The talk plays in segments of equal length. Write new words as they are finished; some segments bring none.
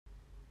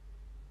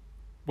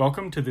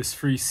Welcome to this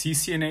free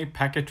CCNA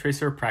Packet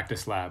Tracer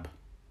Practice Lab.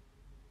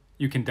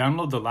 You can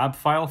download the lab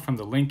file from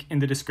the link in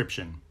the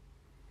description.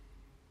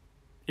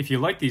 If you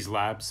like these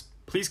labs,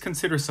 please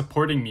consider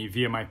supporting me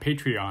via my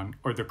Patreon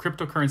or the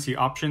cryptocurrency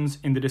options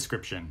in the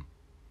description.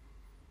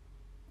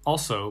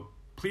 Also,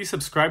 please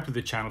subscribe to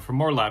the channel for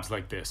more labs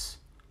like this,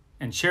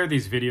 and share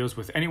these videos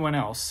with anyone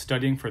else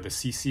studying for the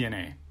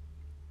CCNA.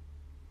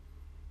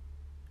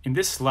 In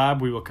this lab,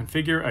 we will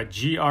configure a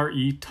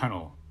Gre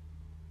tunnel.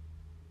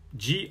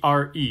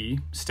 GRE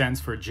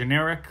stands for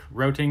Generic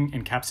Routing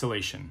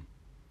Encapsulation.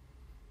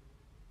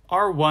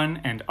 R1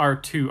 and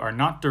R2 are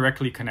not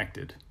directly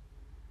connected.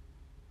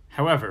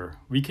 However,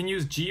 we can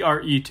use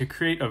GRE to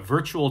create a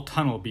virtual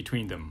tunnel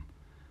between them,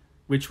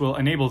 which will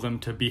enable them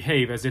to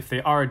behave as if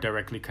they are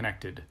directly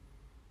connected,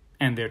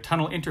 and their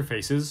tunnel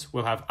interfaces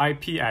will have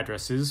IP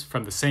addresses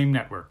from the same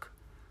network,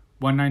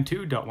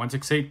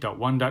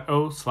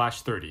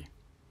 192.168.1.0/30.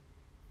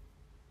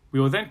 We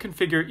will then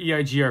configure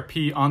Ai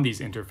Grp on these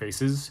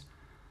interfaces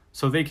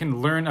so they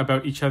can learn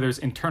about each other's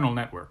internal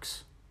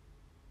networks.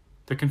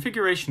 The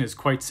configuration is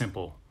quite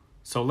simple,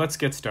 so let's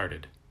get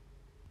started.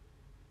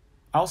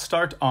 I'll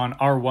start on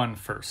R1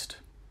 first.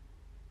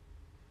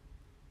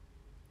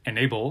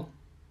 Enable,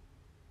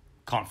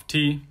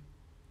 conft.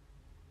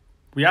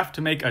 We have to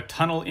make a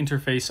tunnel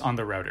interface on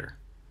the router.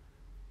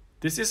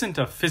 This isn't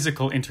a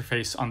physical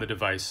interface on the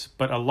device,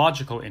 but a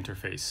logical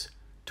interface,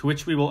 to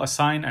which we will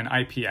assign an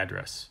IP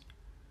address.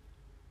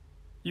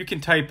 You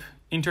can type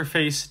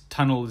interface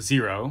tunnel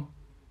 0,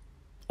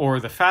 or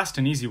the fast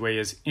and easy way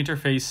is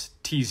interface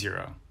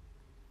T0.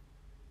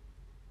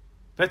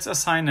 Let's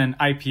assign an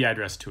IP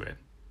address to it.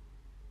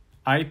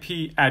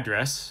 IP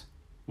address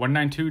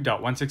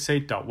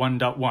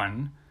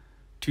 192.168.1.1,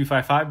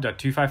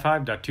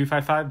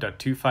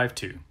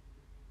 255.255.255.252.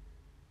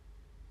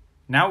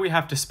 Now we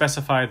have to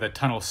specify the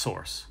tunnel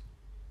source.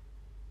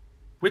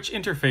 Which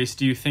interface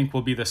do you think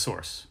will be the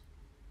source?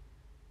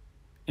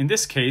 In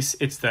this case,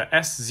 it's the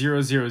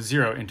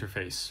S000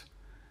 interface,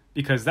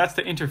 because that's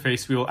the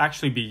interface we will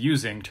actually be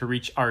using to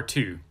reach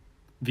R2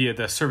 via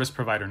the service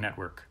provider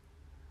network.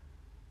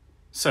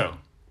 So,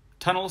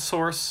 tunnel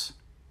source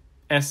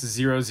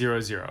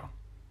S000.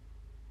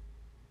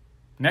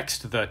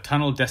 Next, the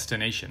tunnel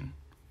destination.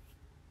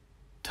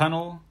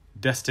 Tunnel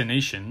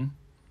destination.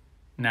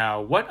 Now,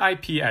 what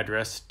IP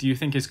address do you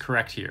think is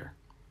correct here?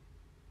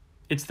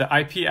 It's the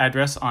IP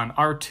address on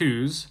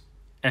R2's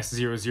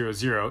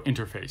S000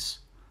 interface,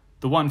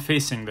 the one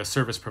facing the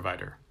service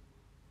provider.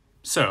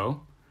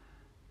 So,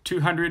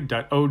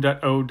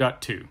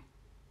 200.0.0.2.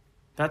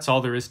 That's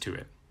all there is to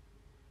it.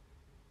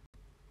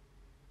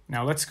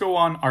 Now let's go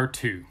on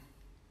R2.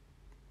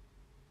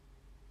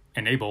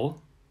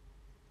 Enable,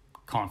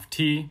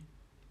 conft,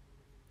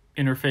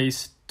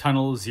 interface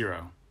tunnel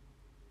 0.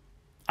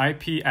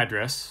 IP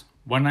address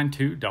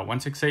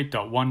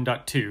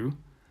 192.168.1.2,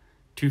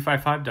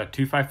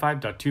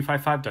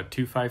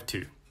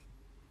 255.255.255.252.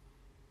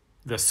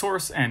 The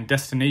source and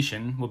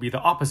destination will be the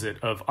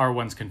opposite of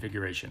R1's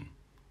configuration.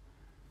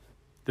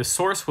 The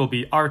source will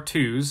be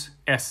R2's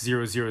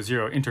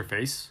S000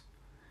 interface,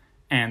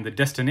 and the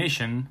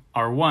destination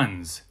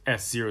R1's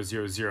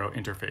S000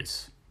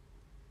 interface.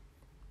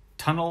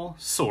 Tunnel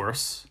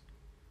source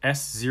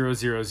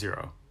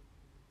S000.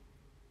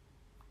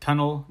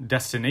 Tunnel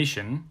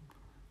destination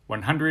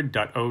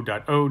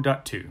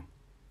 100.0.0.2.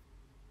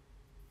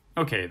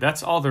 Okay,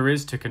 that's all there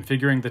is to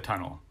configuring the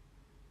tunnel.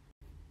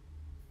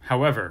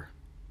 However,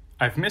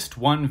 I've missed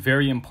one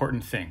very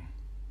important thing.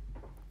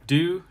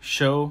 Do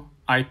show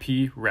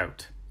IP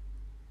route.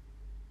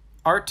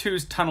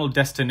 R2's tunnel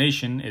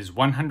destination is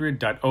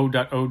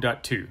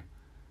 100.0.0.2,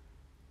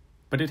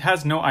 but it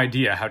has no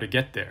idea how to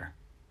get there.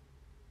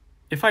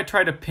 If I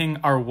try to ping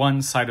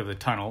R1's side of the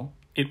tunnel,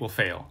 it will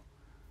fail.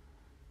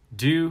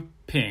 Do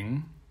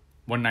ping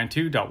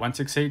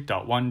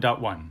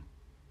 192.168.1.1.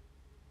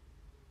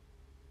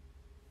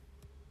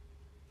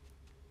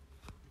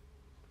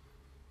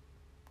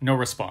 No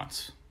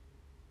response.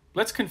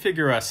 Let's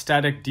configure a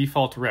static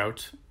default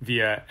route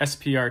via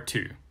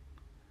SPR2.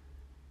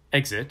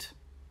 Exit,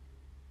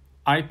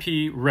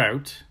 IP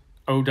route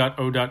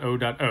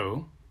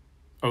 0.0.0.0,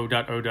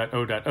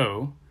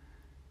 0.0.0.0,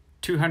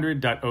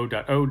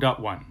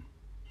 200.0.0.1.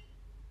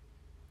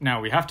 Now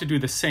we have to do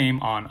the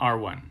same on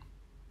R1.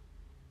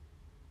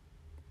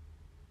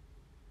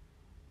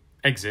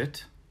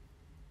 Exit,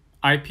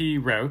 IP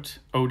route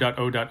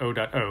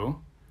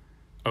 0.0.0.0,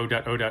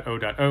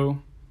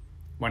 0.0.0.0,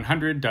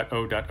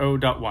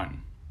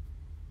 100.0.0.1.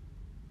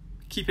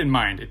 Keep in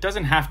mind, it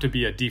doesn't have to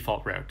be a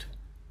default route.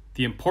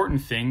 The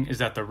important thing is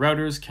that the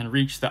routers can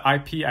reach the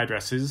IP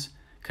addresses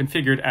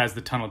configured as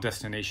the tunnel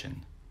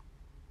destination.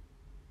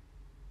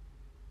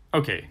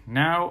 Okay,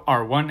 now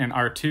R1 and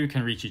R2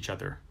 can reach each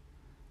other.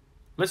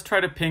 Let's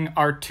try to ping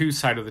R2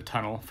 side of the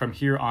tunnel from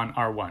here on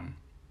R1.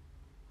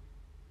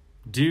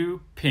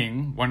 Do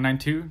ping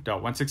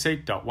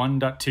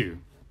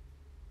 192.168.1.2.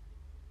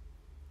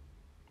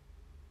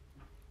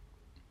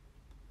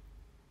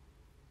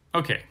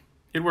 Okay,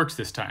 it works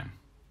this time.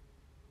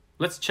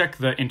 Let's check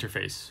the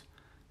interface.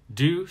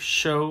 Do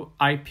show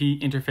IP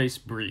interface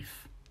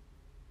brief.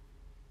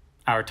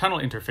 Our tunnel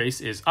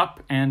interface is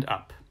up and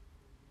up.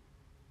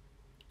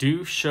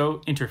 Do show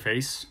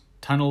interface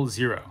tunnel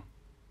 0.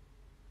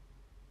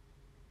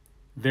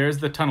 There's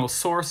the tunnel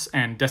source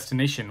and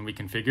destination we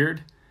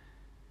configured,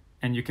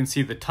 and you can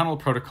see the tunnel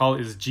protocol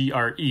is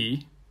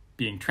GRE,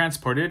 being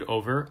transported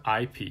over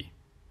IP.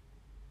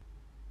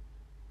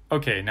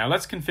 Okay, now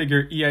let's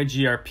configure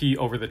EIGRP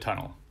over the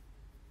tunnel.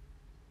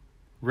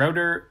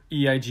 Router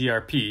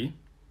EIGRP,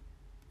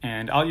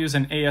 and I'll use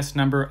an AS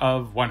number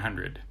of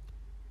 100.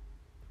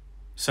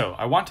 So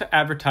I want to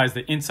advertise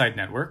the inside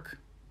network,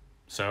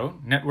 so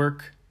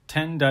network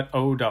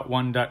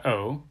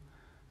 10.0.1.0,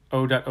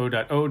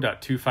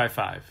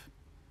 0.0.0.255.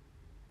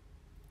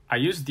 I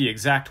used the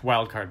exact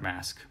wildcard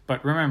mask,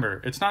 but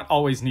remember, it's not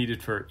always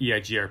needed for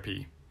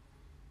EIGRP.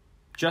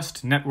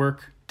 Just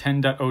network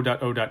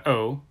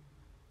 10.0.0.0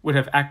 would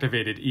have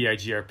activated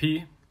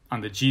EIGRP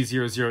on the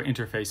G00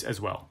 interface as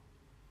well.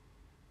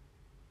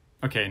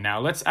 Okay, now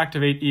let's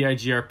activate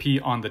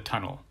EIGRP on the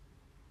tunnel.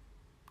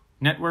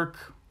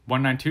 Network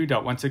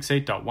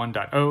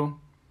 192.168.1.0.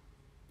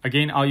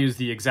 Again, I'll use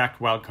the exact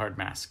wildcard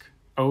mask,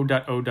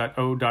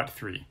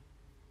 0.0.0.3.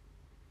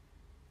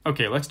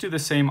 Okay, let's do the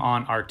same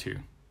on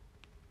R2.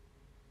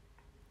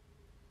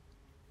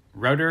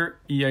 Router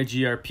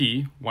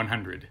EIGRP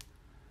 100.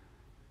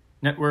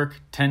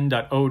 Network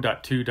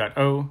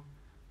 10.0.2.0,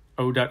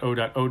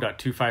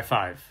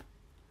 0.0.0.255.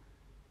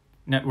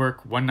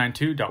 Network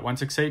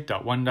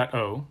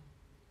 192.168.1.0,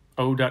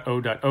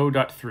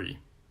 0.0.0.3.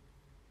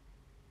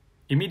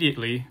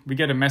 Immediately, we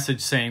get a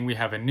message saying we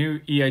have a new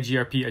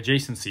EIGRP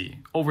adjacency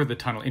over the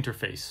tunnel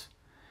interface,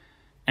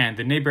 and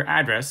the neighbor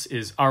address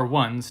is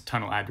R1's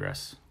tunnel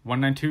address,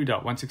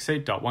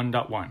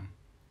 192.168.1.1.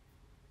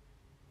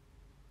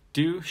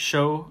 Do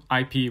show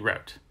IP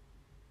route.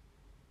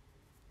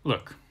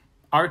 Look,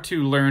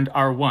 R2 learned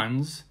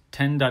R1's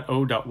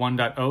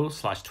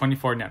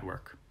 10.0.1.0/24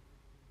 network.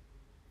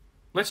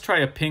 Let's try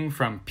a ping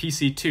from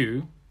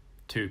PC2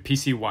 to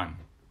PC1.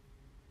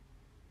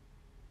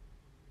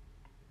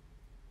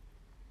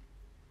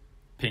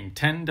 Ping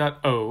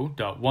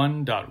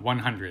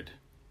 10.0.1.100.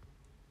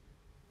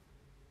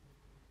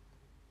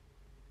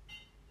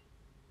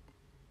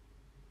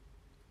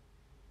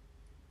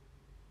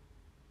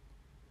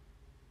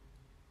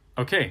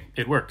 Okay,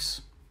 it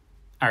works.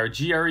 Our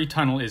GRE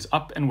tunnel is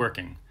up and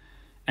working,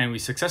 and we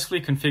successfully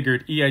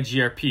configured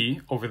EIGRP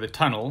over the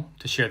tunnel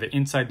to share the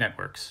inside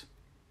networks.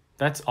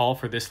 That's all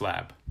for this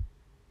lab.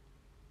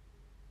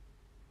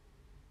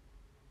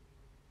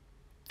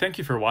 Thank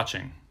you for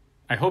watching.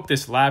 I hope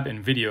this lab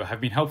and video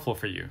have been helpful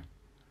for you.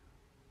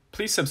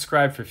 Please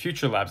subscribe for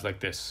future labs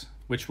like this,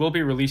 which will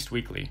be released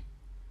weekly.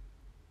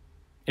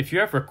 If you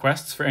have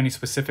requests for any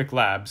specific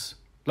labs,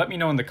 let me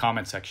know in the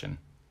comment section.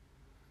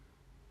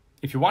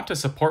 If you want to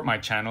support my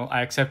channel,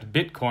 I accept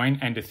Bitcoin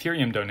and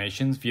Ethereum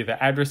donations via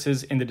the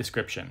addresses in the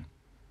description.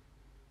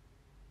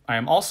 I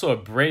am also a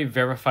Brave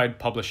verified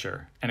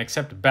publisher and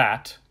accept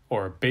BAT,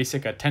 or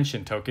Basic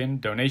Attention Token,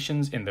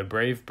 donations in the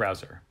Brave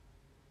browser.